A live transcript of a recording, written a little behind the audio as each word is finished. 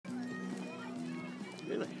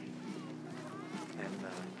Really?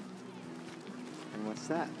 And what's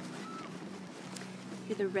that?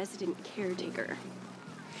 You're the resident caretaker.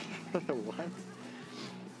 What?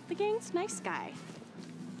 The gang's nice guy.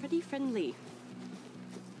 Pretty friendly.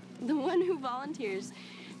 The one who volunteers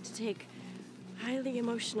to take highly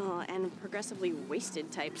emotional and progressively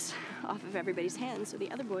wasted types off of everybody's hands so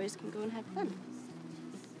the other boys can go and have fun.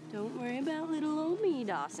 Don't worry about little old me,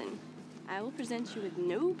 Dawson. I will present you with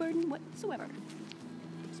no burden whatsoever.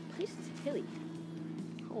 This place is hilly.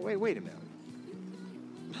 Oh, wait a minute.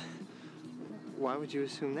 Why would you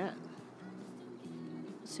assume that?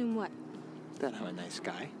 Assume what? That I'm a nice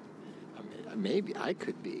guy. I mean, maybe I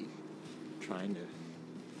could be trying to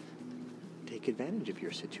take advantage of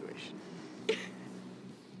your situation.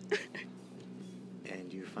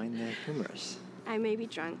 And you find that humorous. I may be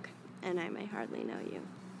drunk, and I may hardly know you.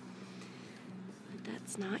 But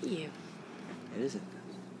that's not you. It isn't.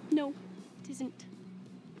 No, it isn't.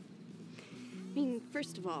 I mean,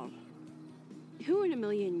 first of all, who in a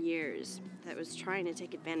million years that was trying to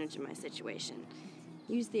take advantage of my situation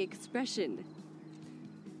used the expression,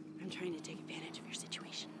 I'm trying to take advantage of your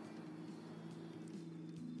situation?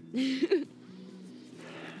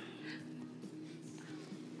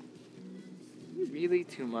 Really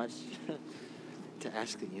too much to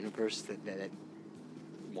ask the universe that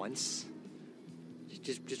once,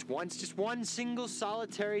 just one single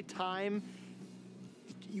solitary time,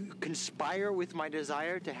 you conspire with my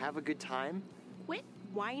desire to have a good time? Quit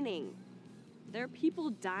whining. There are people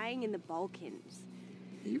dying in the Balkans.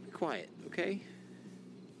 You be quiet, okay?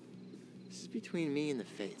 This is between me and the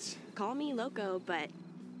fates. Call me loco, but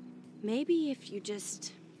maybe if you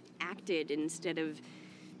just acted instead of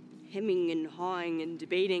hemming and hawing and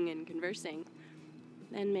debating and conversing,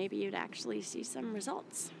 then maybe you'd actually see some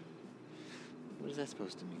results. What is that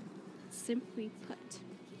supposed to mean? Simply put,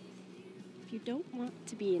 if you don't want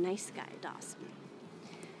to be a nice guy, Dawson,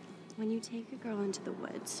 when you take a girl into the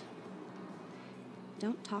woods,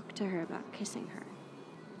 don't talk to her about kissing her.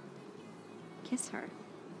 Kiss her.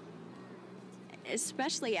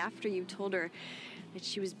 Especially after you told her that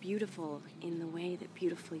she was beautiful in the way that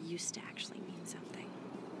beautiful used to actually mean something.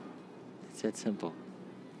 It's that simple.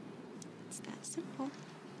 It's that simple.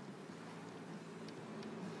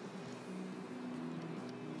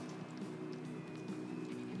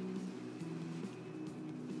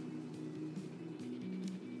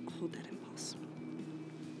 Hold that impulse.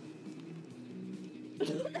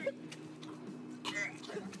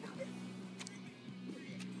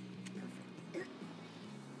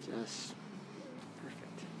 Just